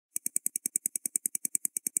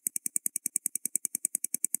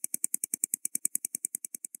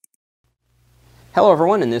Hello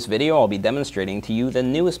everyone, in this video I'll be demonstrating to you the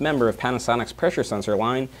newest member of Panasonic's pressure sensor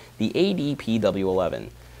line, the ADPW11.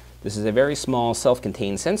 This is a very small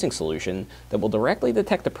self-contained sensing solution that will directly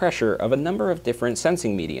detect the pressure of a number of different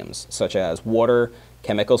sensing mediums, such as water,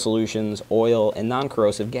 chemical solutions, oil, and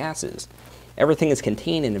non-corrosive gases. Everything is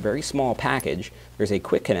contained in a very small package. There's a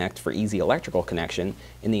quick connect for easy electrical connection,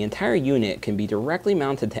 and the entire unit can be directly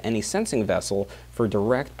mounted to any sensing vessel for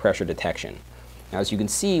direct pressure detection. Now, as you can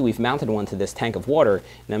see, we've mounted one to this tank of water,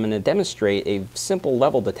 and I'm going to demonstrate a simple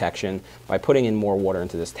level detection by putting in more water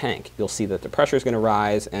into this tank. You'll see that the pressure is going to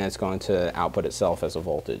rise, and it's going to output itself as a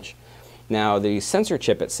voltage. Now, the sensor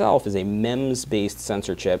chip itself is a MEMS-based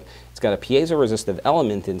sensor chip. It's got a piezo-resistive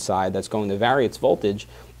element inside that's going to vary its voltage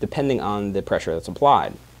depending on the pressure that's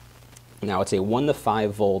applied. Now, it's a 1 to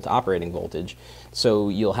 5 volt operating voltage, so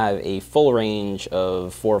you'll have a full range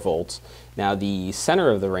of 4 volts. Now, the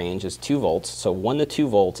center of the range is 2 volts, so 1 to 2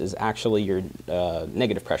 volts is actually your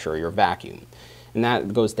negative pressure, or your vacuum. And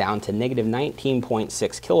that goes down to negative 19.6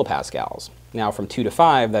 kilopascals. Now, from 2 to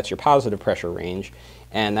 5, that's your positive pressure range,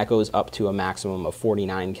 and that goes up to a maximum of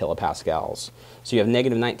 49 kilopascals. So you have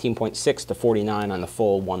negative 19.6 to 49 on the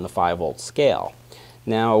full 1 to 5 volt scale.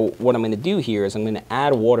 Now, what I'm going to do here is I'm going to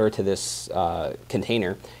add water to this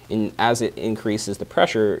container, and as it increases the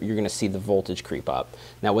pressure, you're going to see the voltage creep up.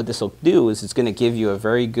 Now, what this will do is it's going to give you a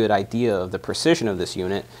very good idea of the precision of this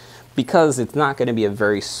unit, because it's not going to be a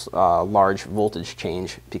very large voltage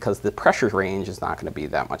change, because the pressure range is not going to be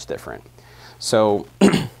that much different. So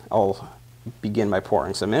I'll begin by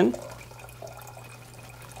pouring some in.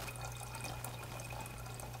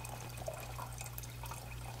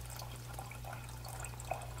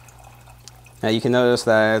 Now you can notice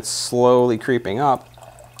that it's slowly creeping up.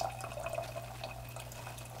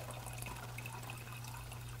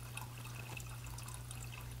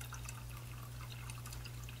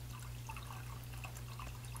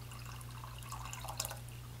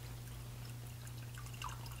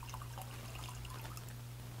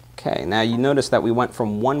 Okay, now you notice that we went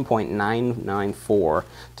from 1.994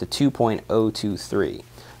 to 2.023.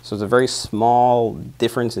 So it's a very small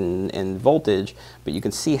difference in voltage, but you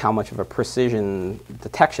can see how much of a precision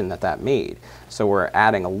detection that made. So we're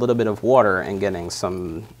adding a little bit of water and getting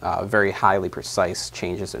some very highly precise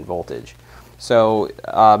changes in voltage. So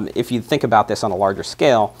if you think about this on a larger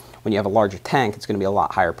scale, when you have a larger tank, it's going to be a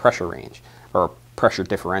lot higher pressure range, or pressure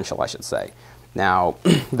differential, I should say. Now,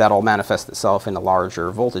 that'll manifest itself in a larger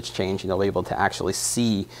voltage change, and you'll be able to actually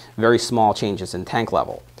see very small changes in tank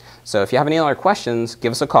level. So if you have any other questions,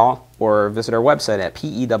 give us a call or visit our website at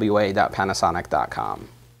pewa.panasonic.com.